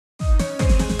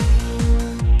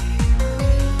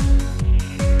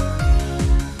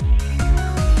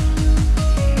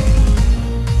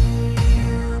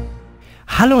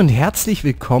Hallo und herzlich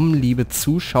willkommen, liebe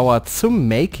Zuschauer, zum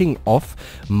Making-of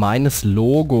meines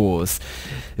Logos.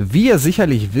 Wie ihr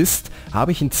sicherlich wisst,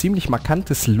 habe ich ein ziemlich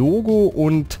markantes Logo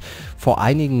und vor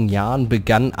einigen Jahren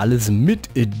begann alles mit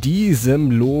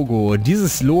diesem Logo.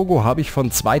 Dieses Logo habe ich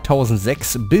von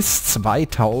 2006 bis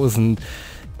 2011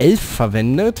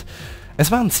 verwendet. Es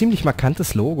war ein ziemlich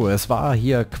markantes Logo. Es war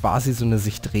hier quasi so eine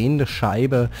sich drehende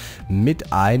Scheibe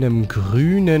mit einem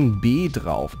grünen B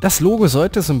drauf. Das Logo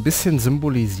sollte so ein bisschen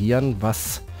symbolisieren,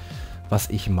 was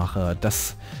ich mache.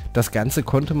 Das Ganze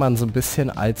konnte man so ein bisschen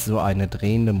als so eine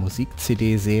drehende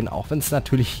Musik-CD sehen, auch wenn es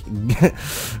natürlich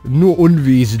nur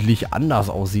unwesentlich anders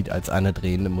aussieht als eine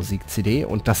drehende Musik-CD.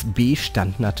 Und das B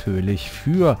stand natürlich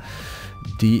für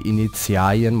die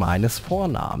Initialien meines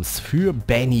Vornamens, für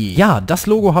Benny. Ja, das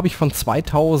Logo habe ich von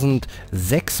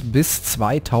 2006 bis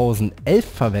 2011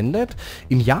 verwendet.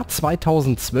 Im Jahr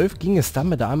 2012 ging es dann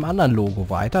mit einem anderen Logo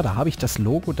weiter. Da habe ich das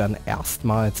Logo dann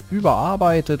erstmals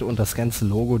überarbeitet und das ganze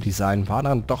Logo-Design war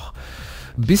dann doch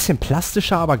ein bisschen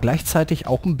plastischer, aber gleichzeitig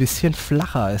auch ein bisschen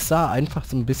flacher. Es sah einfach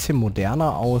so ein bisschen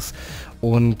moderner aus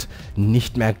und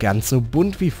nicht mehr ganz so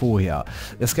bunt wie vorher.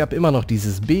 Es gab immer noch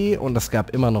dieses B und es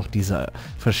gab immer noch diese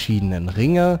verschiedenen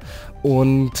Ringe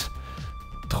und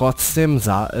trotzdem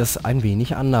sah es ein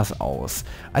wenig anders aus.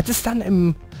 Als es dann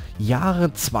im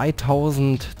Jahre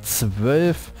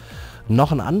 2012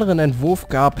 noch einen anderen Entwurf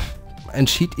gab,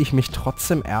 entschied ich mich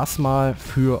trotzdem erstmal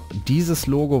für dieses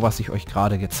Logo, was ich euch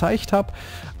gerade gezeigt habe,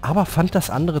 aber fand das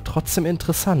andere trotzdem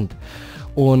interessant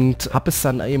und habe es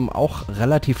dann eben auch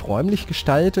relativ räumlich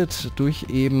gestaltet durch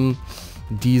eben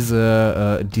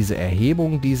diese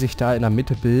Erhebung, die sich da in der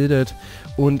Mitte bildet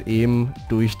und eben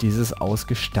durch dieses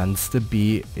ausgestanzte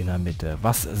B in der Mitte,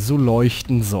 was so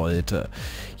leuchten sollte.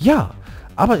 Ja,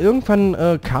 aber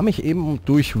irgendwann kam ich eben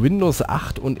durch Windows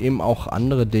 8 und eben auch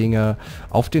andere Dinge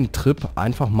auf den Trip,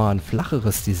 einfach mal ein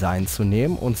flacheres Design zu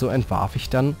nehmen und so entwarf ich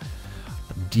dann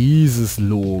dieses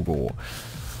Logo.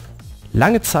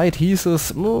 Lange Zeit hieß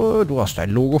es, du hast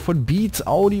dein Logo von Beats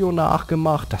Audio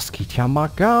nachgemacht, das geht ja mal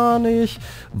gar nicht,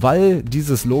 weil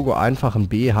dieses Logo einfach ein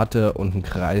B hatte und einen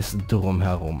Kreis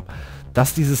drumherum.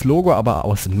 Dass dieses Logo aber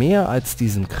aus mehr als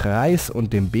diesem Kreis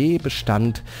und dem B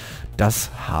bestand, das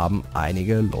haben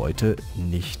einige Leute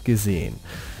nicht gesehen.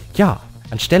 Ja,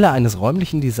 anstelle eines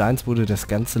räumlichen Designs wurde das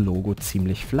ganze Logo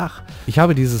ziemlich flach. Ich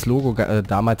habe dieses Logo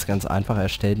damals ganz einfach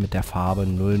erstellt mit der Farbe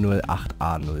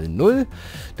 008A00.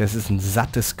 Das ist ein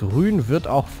sattes Grün, wird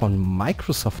auch von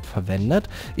Microsoft verwendet.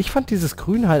 Ich fand dieses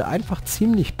Grün halt einfach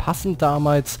ziemlich passend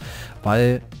damals,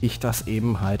 weil ich das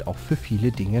eben halt auch für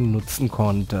viele Dinge nutzen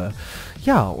konnte.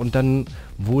 Ja, und dann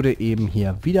wurde eben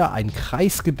hier wieder ein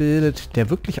Kreis gebildet, der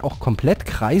wirklich auch komplett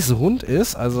kreisrund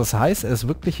ist. Also das heißt, er ist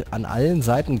wirklich an allen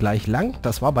Seiten gleich lang.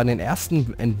 Das war bei den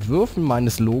ersten Entwürfen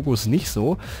meines Logos nicht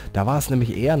so. Da war es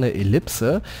nämlich eher eine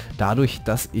Ellipse, dadurch,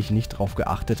 dass ich nicht darauf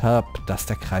geachtet habe, dass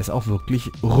der Kreis auch wirklich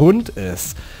rund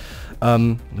ist.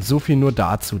 So viel nur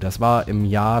dazu. Das war im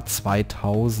Jahr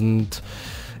 2011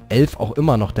 auch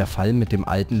immer noch der Fall mit dem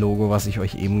alten Logo, was ich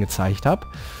euch eben gezeigt habe.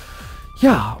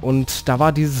 Ja, und da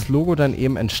war dieses Logo dann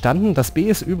eben entstanden. Das B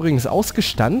ist übrigens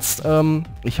ausgestanzt.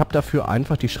 Ich habe dafür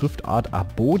einfach die Schriftart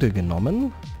Abode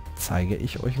genommen. Zeige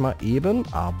ich euch mal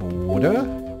eben. Abode.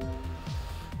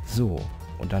 So,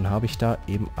 und dann habe ich da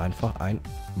eben einfach ein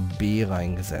B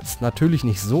reingesetzt. Natürlich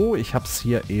nicht so, ich habe es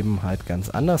hier eben halt ganz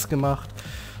anders gemacht.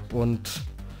 Und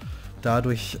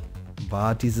dadurch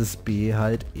war dieses B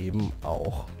halt eben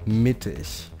auch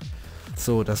mittig.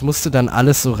 So, das musste dann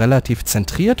alles so relativ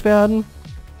zentriert werden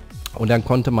und dann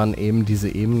konnte man eben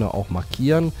diese Ebene auch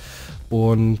markieren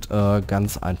und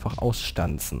ganz einfach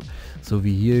ausstanzen. So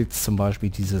wie hier jetzt zum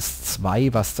Beispiel dieses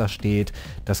 2, was da steht,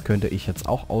 das könnte ich jetzt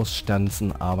auch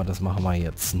ausstanzen, aber das machen wir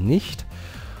jetzt nicht.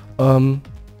 Dann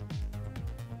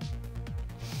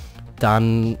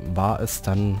war es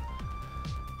dann...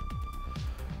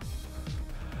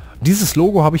 Dieses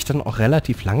Logo habe ich dann auch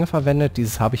relativ lange verwendet.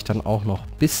 Dieses habe ich dann auch noch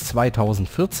bis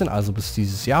 2014, also bis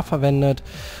dieses Jahr verwendet.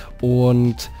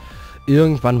 Und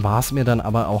irgendwann war es mir dann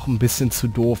aber auch ein bisschen zu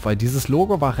doof, weil dieses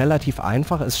Logo war relativ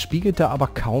einfach. Es spiegelte aber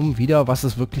kaum wider, was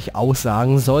es wirklich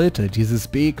aussagen sollte. Dieses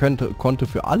B konnte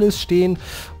für alles stehen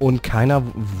und keiner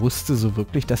wusste so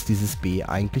wirklich, dass dieses B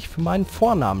eigentlich für meinen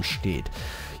Vornamen steht.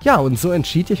 Ja, und so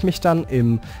entschied ich mich dann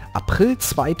im April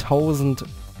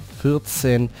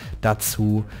 2014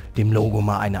 dazu, dem Logo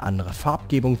mal eine andere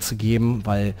Farbgebung zu geben,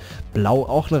 weil Blau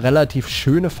auch eine relativ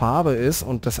schöne Farbe ist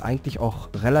und das eigentlich auch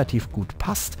relativ gut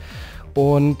passt.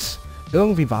 Und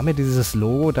irgendwie war mir dieses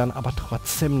Logo dann aber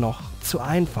trotzdem noch zu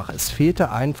einfach. Es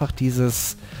fehlte einfach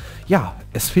dieses, ja,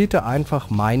 es fehlte einfach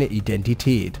meine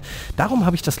Identität. Darum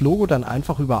habe ich das Logo dann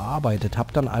einfach überarbeitet,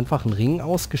 habe dann einfach einen Ring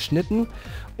ausgeschnitten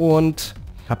und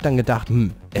habe dann gedacht,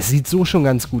 es sieht so schon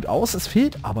ganz gut aus, es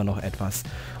fehlt aber noch etwas.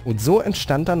 Und so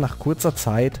entstand dann nach kurzer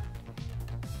Zeit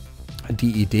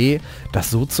die Idee,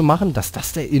 das so zu machen, dass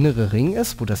das der innere Ring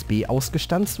ist, wo das B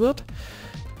ausgestanzt wird.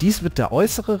 Dies wird der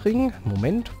äußere Ring.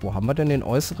 Moment, wo haben wir denn den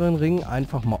äußeren Ring?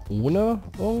 Einfach mal ohne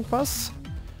irgendwas.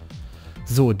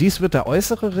 So, dies wird der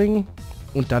äußere Ring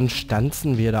und dann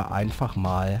stanzen wir da einfach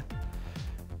mal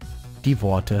die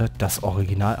Worte, das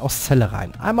Original aus Celle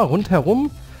rein. Einmal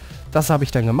rundherum. Das habe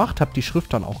ich dann gemacht, habe die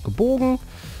Schrift dann auch gebogen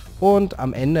und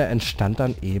am Ende entstand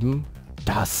dann eben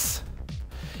das.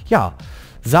 Ja,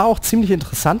 sah auch ziemlich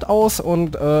interessant aus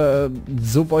und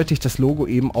so wollte ich das Logo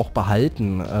eben auch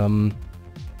behalten.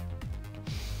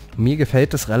 Mir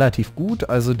gefällt es relativ gut,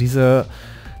 also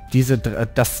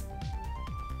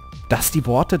dass die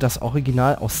Worte, das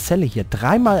Original aus Celle hier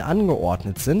dreimal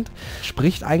angeordnet sind,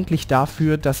 spricht eigentlich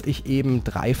dafür, dass ich eben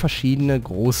 3 verschiedene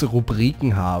große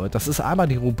Rubriken habe. Das ist einmal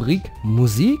die Rubrik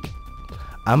Musik,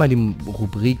 einmal die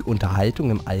Rubrik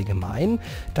Unterhaltung im Allgemeinen.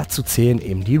 Dazu zählen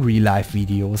eben die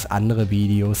Real-Life-Videos, andere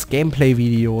Videos,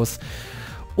 Gameplay-Videos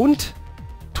und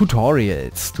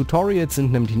Tutorials. Tutorials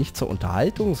sind nämlich nicht zur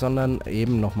Unterhaltung, sondern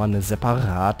eben nochmal eine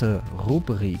separate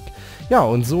Rubrik. Ja,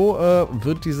 und so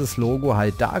wird dieses Logo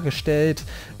halt dargestellt.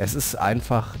 Es ist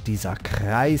einfach dieser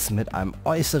Kreis mit einem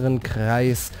äußeren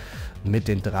Kreis mit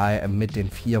den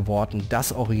 4 Worten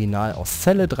das Original aus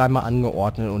Celle dreimal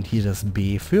angeordnet und hier das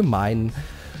B für meinen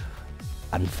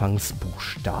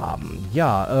Anfangsbuchstaben.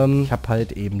 Ja, ich habe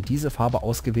halt eben diese Farbe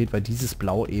ausgewählt, weil dieses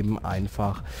Blau eben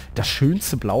einfach das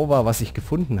schönste Blau war, was ich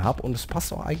gefunden habe und es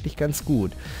passt auch eigentlich ganz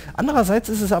gut. Andererseits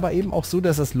ist es aber eben auch so,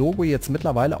 dass das Logo jetzt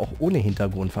mittlerweile auch ohne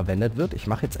Hintergrund verwendet wird. Ich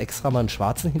mache jetzt extra mal einen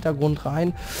schwarzen Hintergrund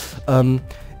rein.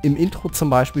 Im Intro zum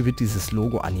Beispiel wird dieses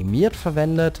Logo animiert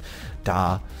verwendet.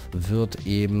 Da wird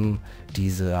eben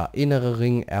dieser innere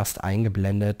Ring erst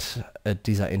eingeblendet,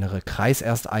 dieser innere Kreis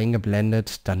erst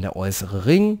eingeblendet, dann der äußere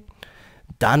Ring,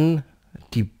 dann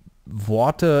die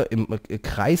Worte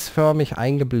kreisförmig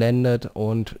eingeblendet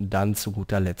und dann zu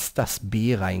guter Letzt das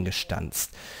B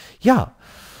reingestanzt. Ja,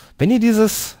 wenn ihr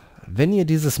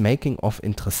dieses Making-of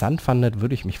interessant fandet,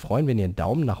 würde ich mich freuen, wenn ihr einen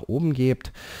Daumen nach oben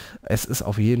gebt. Es ist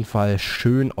auf jeden Fall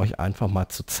schön, euch einfach mal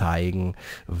zu zeigen,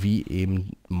 wie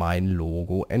eben mein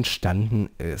Logo entstanden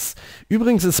ist.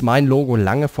 Übrigens ist mein Logo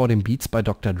lange vor dem Beats by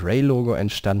Dr. Dre Logo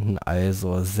entstanden,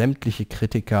 also sämtliche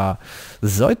Kritiker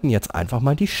sollten jetzt einfach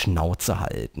mal die Schnauze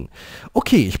halten.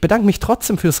 Okay, ich bedanke mich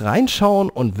trotzdem fürs Reinschauen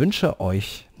und wünsche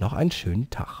euch noch einen schönen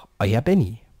Tag. Euer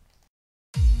Benny.